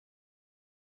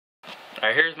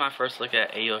Alright, here's my first look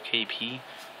at AOKP.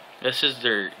 This is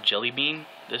their Jelly Bean.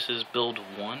 This is build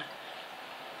 1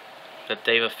 that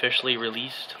they've officially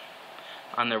released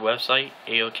on their website,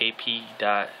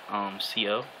 aokp.co.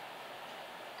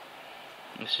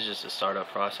 This is just a startup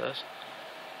process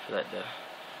for that.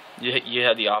 You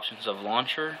have the options of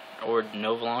launcher or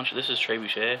Nova launcher. This is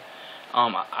Trebuchet.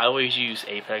 I always use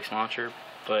Apex launcher,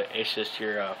 but it's just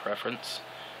your preference.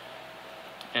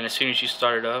 And as soon as you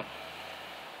start it up,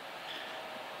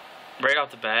 right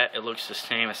off the bat, it looks the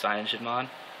same as CyanogenMod,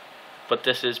 but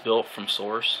this is built from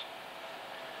source.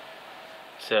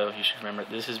 So you should remember,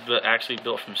 this is actually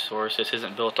built from source. This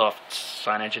isn't built off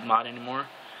CyanogenMod anymore.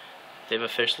 They've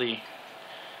officially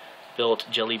built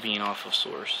Jelly Bean off of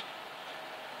source.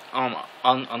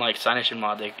 Unlike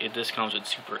CyanogenMod, this comes with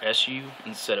Super SU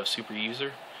instead of Super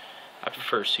User. I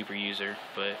prefer Super User,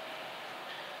 but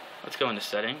let's go into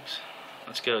settings.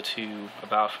 Let's go to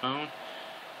About Phone.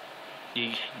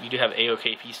 You do have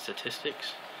AOKP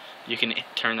statistics. You can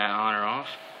turn that on or off.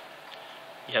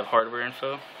 You have hardware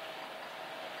info.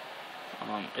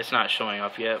 It's not showing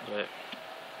up yet, but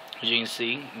as you can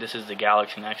see, this is the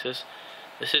Galaxy Nexus.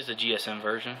 This is the GSM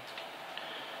version.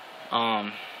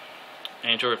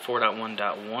 Android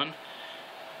 4.1.1.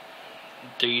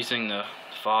 They're using the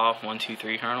FAW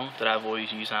 123 kernel that I've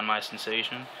always used on my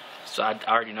Sensation, so I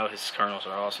already know his kernels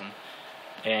are awesome.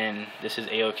 And this is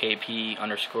AOKP _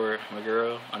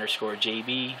 Maguro _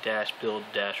 JB -build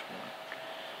 -1.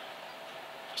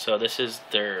 So this is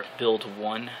their build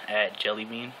 1 at Jelly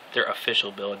Bean, their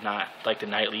official build, not like the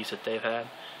nightlies that they've had.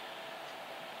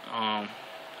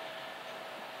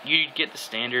 You get the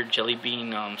standard Jelly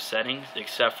Bean settings,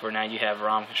 except for now you have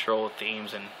ROM control,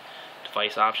 themes, and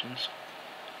device options.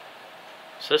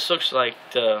 So this looks like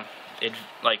the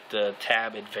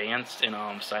tab Advanced in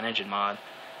CyanogenMod,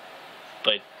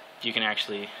 but you can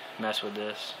actually mess with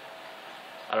this.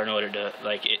 I don't know what it does.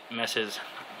 Like, it messes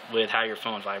with how your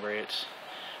phone vibrates.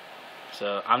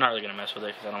 So I'm not really gonna mess with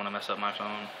it because I don't want to mess up my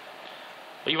phone.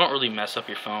 But you won't really mess up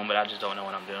your phone, but I just don't know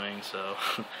what I'm doing, so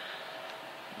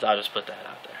I'll just put that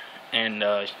out there. And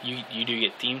you do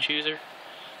get theme chooser,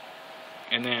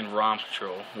 and then ROM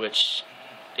control, which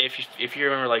if you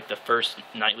remember, like the first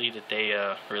nightly that they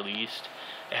released,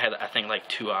 it had, I think, like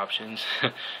 2 options.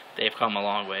 They've come a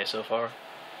long way so far.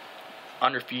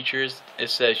 Under features, it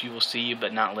says you will see,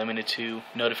 but not limited to,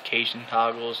 notification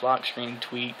toggles, lock screen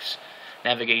tweaks,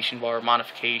 navigation bar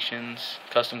modifications,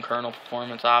 custom kernel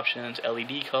performance options,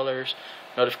 LED colors,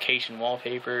 notification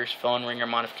wallpapers, phone ringer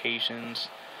modifications,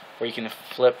 where you can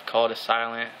flip call to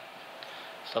silent,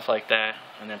 stuff like that,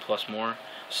 and then plus more.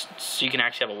 So you can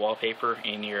actually have a wallpaper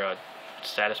in your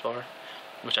status bar,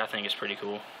 which I think is pretty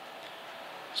cool.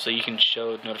 So you can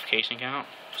show notification count.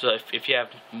 So if you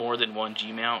have more than one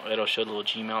Gmail, it'll show the little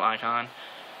Gmail icon,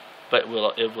 but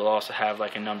it will also have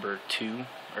like a number 2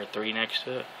 or 3 next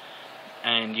to it.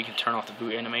 And you can turn off the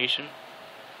boot animation.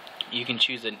 You can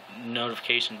choose a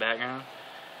notification background,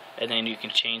 and then you can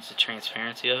change the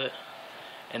transparency of it,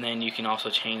 and then you can also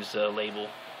change the label.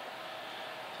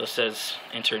 So it says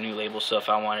enter a new label, so if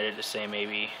I wanted it to say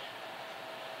maybe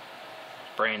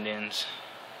Brandon's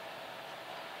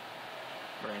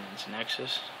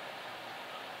Nexus,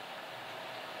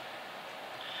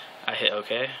 I hit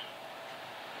OK.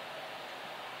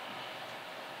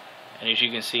 And as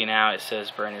you can see now, it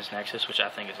says Brandon's Nexus, which I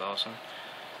think is awesome.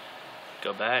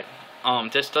 Go back.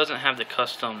 This doesn't have the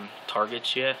custom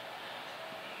targets yet.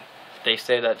 They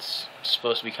say that's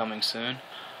supposed to be coming soon.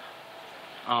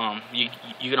 You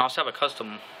can also have a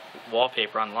custom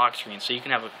wallpaper on the lock screen, so you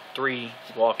can have 3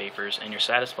 wallpapers in your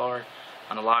status bar,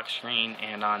 on the lock screen,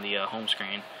 and on the home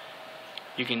screen.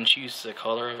 You can choose the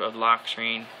color of the lock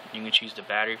screen. You can choose the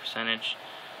battery percentage.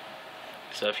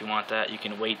 So if you want that, you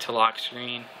can wait to lock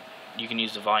screen. You can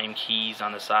use the volume keys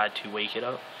on the side to wake it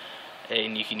up,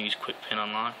 and you can use quick pin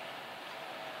unlock.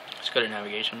 Let's go to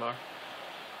navigation bar,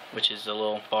 which is the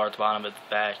little bar at the bottom of the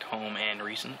back, home, and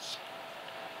recents.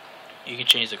 You can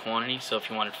change the quantity, so if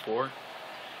you wanted 4,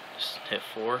 just hit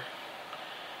 4.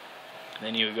 And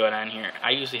then you would go down here. I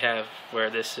usually have where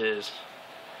this is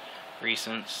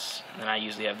recents, and then I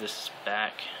usually have this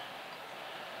back,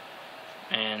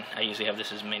 and I usually have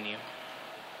this as menu.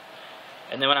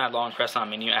 And then when I long press on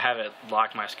menu, I have it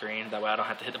lock my screen, that way I don't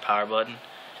have to hit the power button,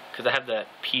 because I have that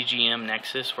PGM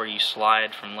Nexus where you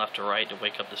slide from left to right to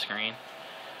wake up the screen.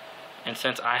 And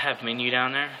since I have menu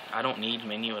down there, I don't need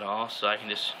menu at all, so I can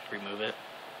just remove it.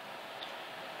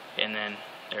 And then,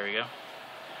 there we go.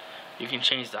 You can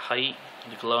change the height,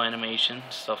 the glow animation,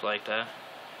 stuff like that.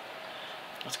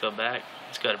 Let's go back.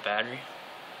 Let's go to battery.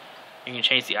 You can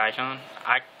change the icon.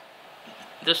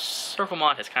 This circle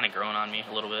mod has kind of grown on me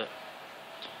a little bit.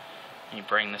 You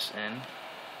bring this in,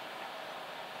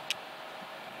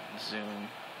 zoom,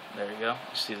 there you go.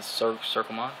 You see the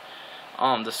circle mod.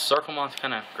 The circle mod's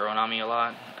kind of growing on me a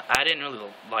lot. I didn't really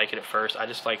like it at first. I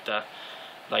just like the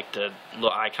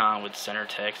little icon with center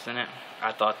text in it.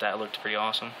 I thought that looked pretty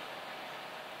awesome.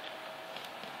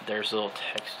 There's a little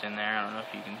text in there. I don't know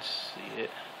if you can see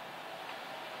it.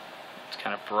 It's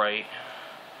kind of bright.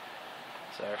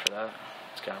 Sorry for that.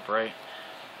 It's kind of bright.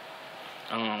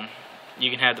 You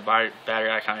can have the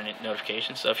battery icon in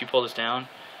notifications. So if you pull this down,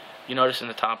 you notice in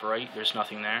the top right there's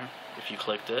nothing there. If you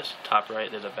click this, top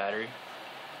right, there's a battery.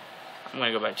 I'm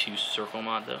going to go back to circle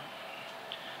mod though.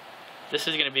 This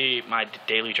is going to be my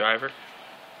daily driver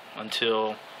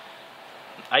until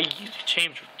I usually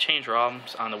change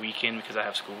ROMs on the weekend because I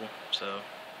have school. So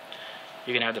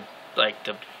you can have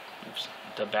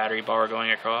the battery bar going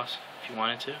across if you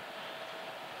wanted to.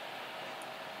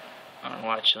 I don't know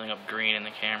why it's showing up green in the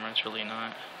camera. It's really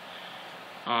not.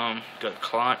 Go to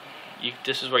clock.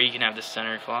 This is where you can have the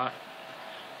center clock,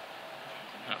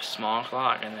 have small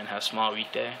clock, and then have small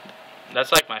weekday.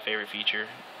 That's like my favorite feature.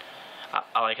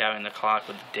 I like having the clock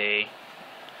with the day.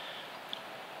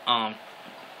 And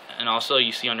also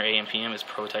you see under AM PM is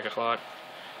ProTech o'clock,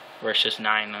 where it's just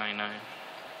 999.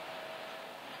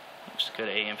 Just go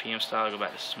to AM PM style. Go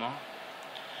back to small.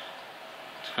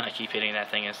 I keep hitting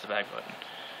that thing against the back button.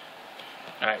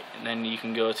 Alright, and then you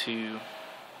can go to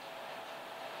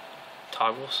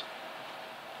toggles.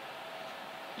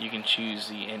 You can choose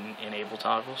the enable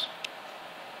toggles.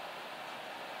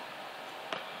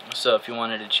 So if you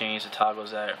wanted to change the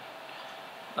toggles that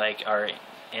are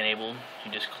enabled,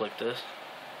 you just click this.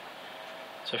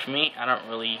 So for me, I don't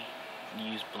really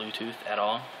use Bluetooth at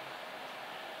all.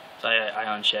 So I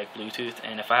uncheck Bluetooth,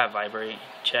 and if I have vibrate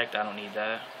checked, I don't need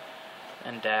that.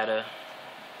 And data,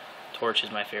 torch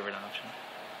is my favorite option.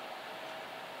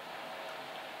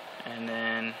 And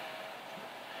then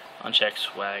uncheck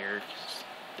swagger.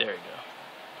 There we go.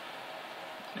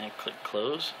 And then click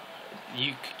close.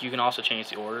 You can also change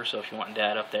the order. So if you want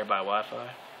data up there by Wi-Fi,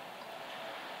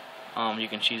 you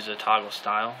can choose the toggle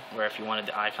style, where if you wanted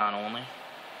the icon only,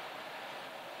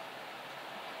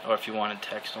 or if you wanted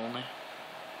text only.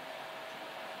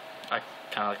 I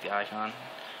kind of like the icon.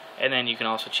 And then you can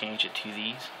also change it to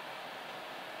these,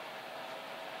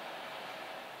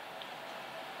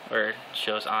 where it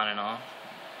shows on and off.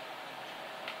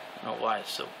 I don't know why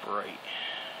it's so bright.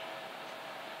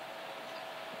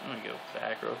 I'm going to go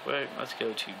back real quick. Let's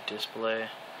go to display.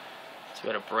 Let's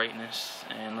go to brightness,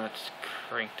 and let's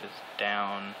crank this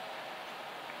down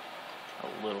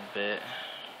a little bit.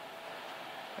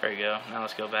 There we go. Now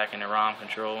let's go back into ROM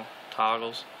control,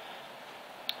 toggles.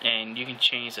 And you can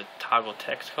change the toggle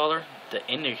text color, the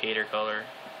indicator color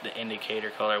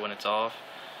when it's off.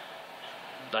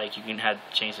 Like you can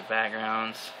change the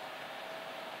backgrounds.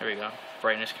 There we go.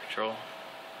 Brightness control.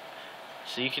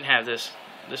 So you can have this.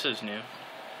 This is new.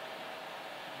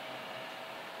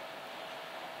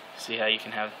 See how you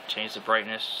can change the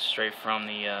brightness straight from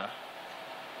the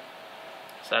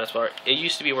status bar. It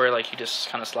used to be where you just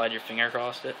kind of slide your finger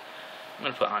across it. I'm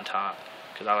gonna put on top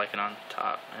because I like it on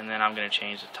top, and then I'm gonna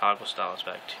change the toggle styles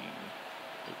back to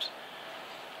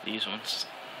these ones.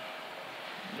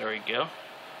 There we go.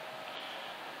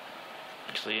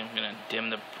 Actually, I'm gonna dim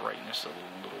the brightness a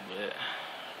little bit,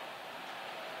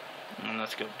 and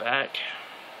let's go back.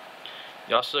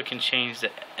 You also can change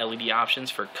the LED options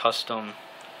for custom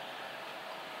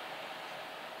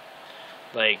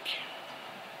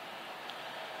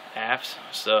apps.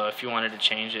 So if you wanted to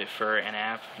change it for an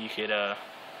app, you could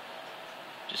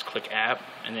just click app,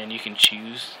 and then you can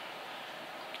choose.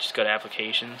 Just go to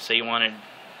applications. Say you wanted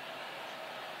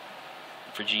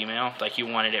for Gmail, you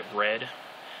wanted it red.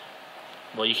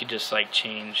 Well, you could just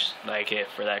change it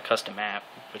for that custom app,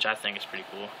 which I think is pretty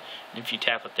cool. And if you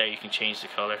tap up there, you can change the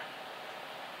color.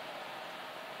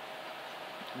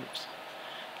 Oops.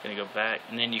 Gonna go back,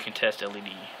 and then you can test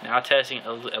LED. Now testing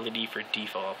LED for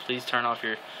default. Please turn off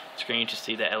your screen to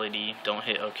see the LED. Don't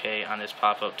hit OK on this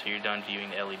pop-up till you're done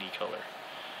viewing the LED color.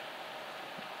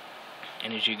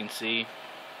 And as you can see,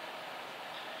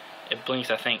 it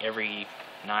blinks I think every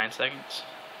 9 seconds.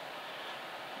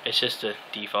 It's just a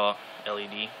default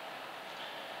LED.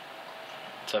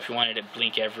 So if you wanted to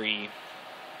blink every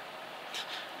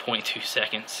 0.2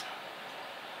 seconds,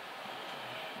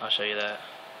 I'll show you that.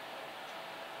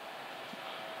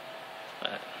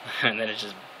 And then it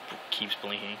just keeps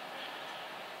blinking.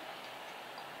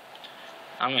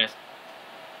 I'm going to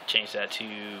change that to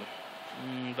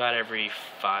about every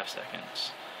 5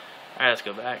 seconds. Alright, let's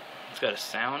go back. Let's go to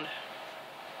sound.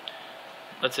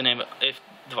 Let's enable if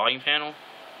the volume panel.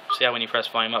 See how when you press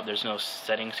volume up, there's no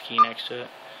settings key next to it?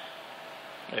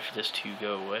 Wait for this to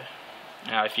go away.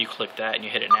 Now if you click that and you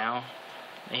hit it now,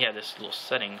 then you have this little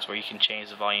settings where you can change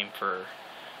the volume for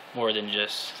more than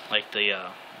just like the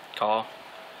call.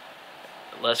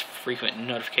 Less frequent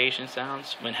notification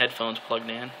sounds when headphones plugged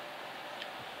in.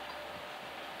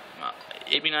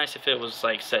 It'd be nice if it was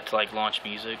like set to like launch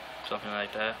music, something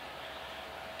like that.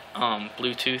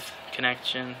 Bluetooth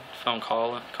connection, phone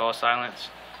call silence.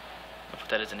 I'll put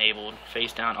that as enabled.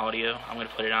 Face down audio. I'm gonna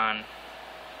put it on.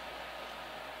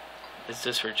 Is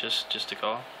this for just a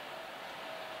call?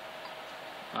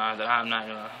 That I'm not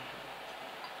gonna.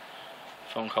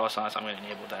 Phone call silence. I'm gonna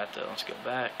enable that though. Let's go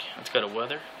back. Let's go to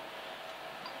weather.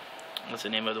 What's the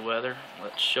name of the weather?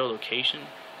 Let's show location.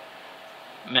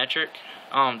 Metric.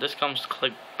 This comes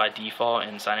clicked by default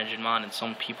in CyanogenMod, and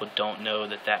some people don't know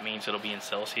that means it'll be in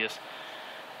Celsius.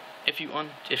 If you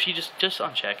just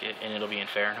uncheck it, and it'll be in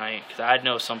Fahrenheit, because I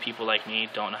know some people like me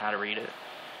don't know how to read it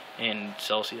in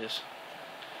Celsius.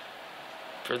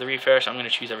 For the refresh, I'm going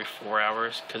to choose every 4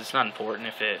 hours, because it's not important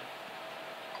if it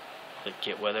click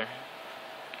get weather.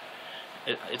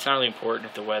 It's not really important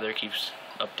if the weather keeps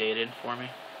updated for me.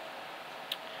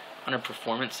 Under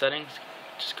performance settings,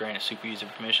 just grant a super user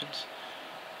permissions.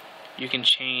 You can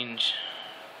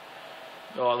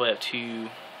go all the way up to,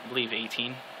 I believe,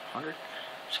 1800. I'm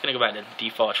just gonna go back to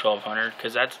default 1200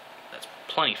 because that's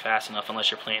plenty fast enough unless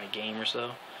you're playing a game or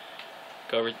so.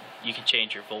 Go over. You can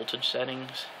change your voltage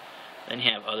settings. Then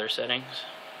you have other settings.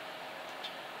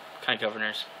 Kind of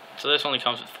governors. So this only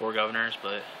comes with 4 governors,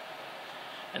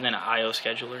 and then an IO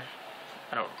scheduler.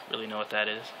 I don't really know what that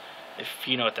is. If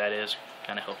you know what that is,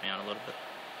 kind of help me out a little bit.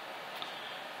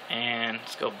 And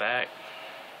let's go back.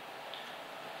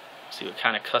 See what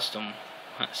kind of custom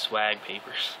swag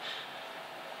papers.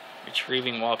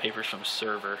 Retrieving wallpapers from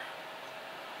server.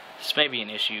 This may be an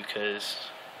issue because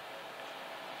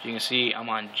you can see I'm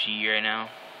on G right now.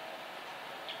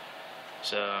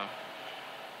 So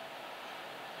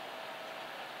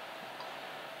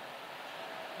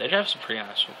they have some pretty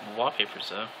nice wallpapers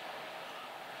though.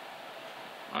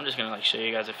 I'm just gonna show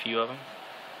you guys a few of them.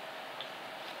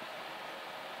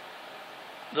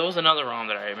 There was another ROM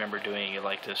that I remember doing it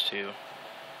like this too.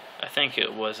 I think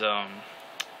it was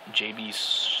JB's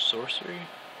Sorcery,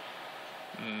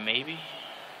 maybe.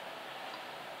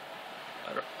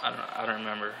 I don't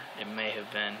remember. It may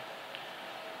have been.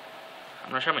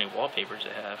 I'm not sure how many wallpapers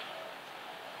they have.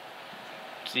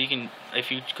 So you can,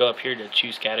 if you go up here to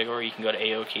choose category, you can go to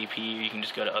AOKP, or you can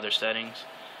just go to other settings.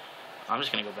 I'm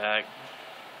just gonna go back.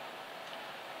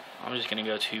 I'm just gonna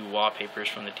go to wallpapers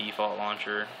from the default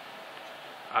launcher.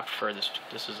 I prefer this.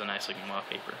 This is a nice looking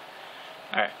wallpaper.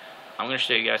 Alright, I'm going to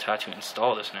show you guys how to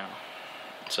install this now.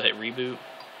 So hit reboot,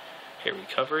 hit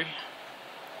recovery.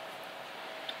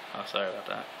 Oh, sorry about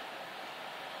that.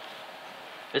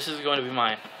 This is going to be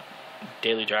my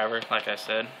daily driver, like I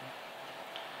said.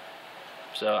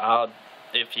 So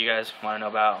if you guys want to know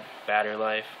about battery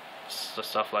life,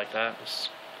 stuff like that, just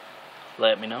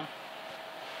let me know.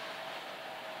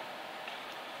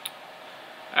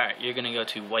 Alright, you're going to go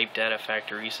to wipe data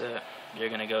factory reset. You're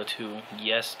going to go to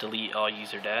yes, delete all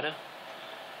user data.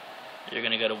 You're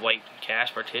going to go to wipe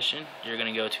cache partition. You're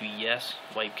going to go to yes,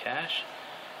 wipe cache.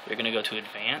 You're going to go to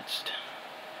advanced.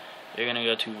 You're going to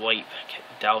go to wipe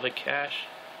Dalvik cache.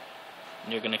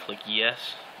 And you're going to click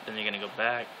yes. Then you're going to go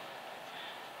back.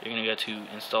 You're going to go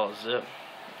to install zip.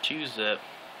 Choose zip.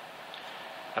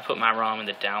 I put my ROM in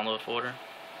the download folder.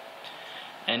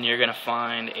 And you're going to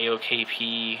find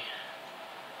AOKP.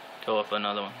 Go up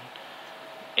another one.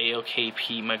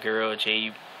 AOKP Maguro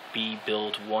JB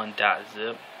build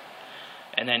 1.zip.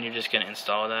 And then you're just going to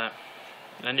install that.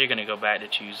 Then you're going to go back to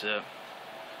choose zip.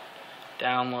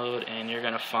 Download, and you're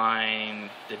going to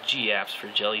find the G apps for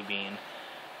Jelly Bean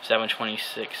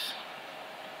 726.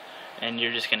 And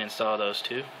you're just going to install those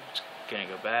two. It's going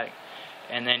to go back.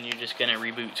 And then you're just going to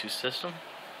reboot to system.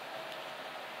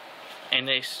 And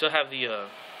they still have the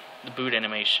boot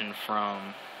animation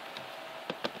from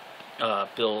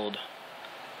build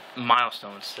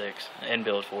milestone 6 and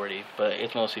build 40, but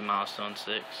it's mostly milestone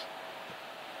 6.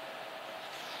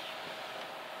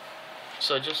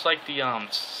 So just like the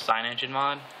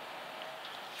CyanogenMod,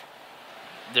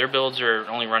 their builds are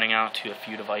only running out to a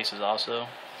few devices also.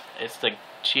 It's the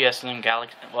GSM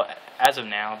Galaxy, well, as of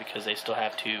now, because they still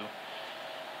have to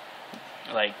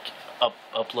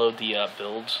upload the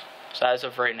builds. So as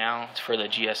of right now, it's for the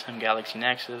GSM Galaxy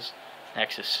Nexus,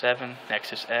 Nexus 7,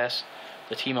 Nexus S,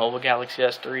 the T-Mobile Galaxy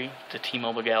S3, the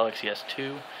T-Mobile Galaxy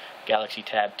S2, Galaxy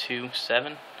Tab 2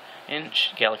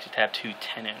 7-inch, Galaxy Tab 2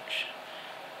 10-inch.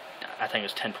 I think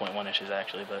it was 10.1 inches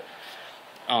actually, but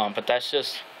that's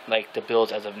just like the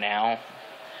builds as of now.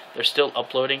 They're still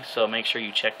uploading, so make sure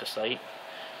you check the site,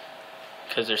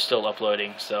 because they're still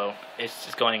uploading, so it's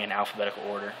just going in alphabetical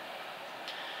order.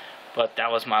 But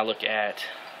that was my look at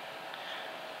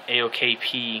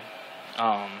AOKP,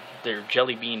 their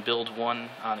Jelly Bean Build 1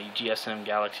 on the GSM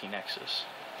Galaxy Nexus.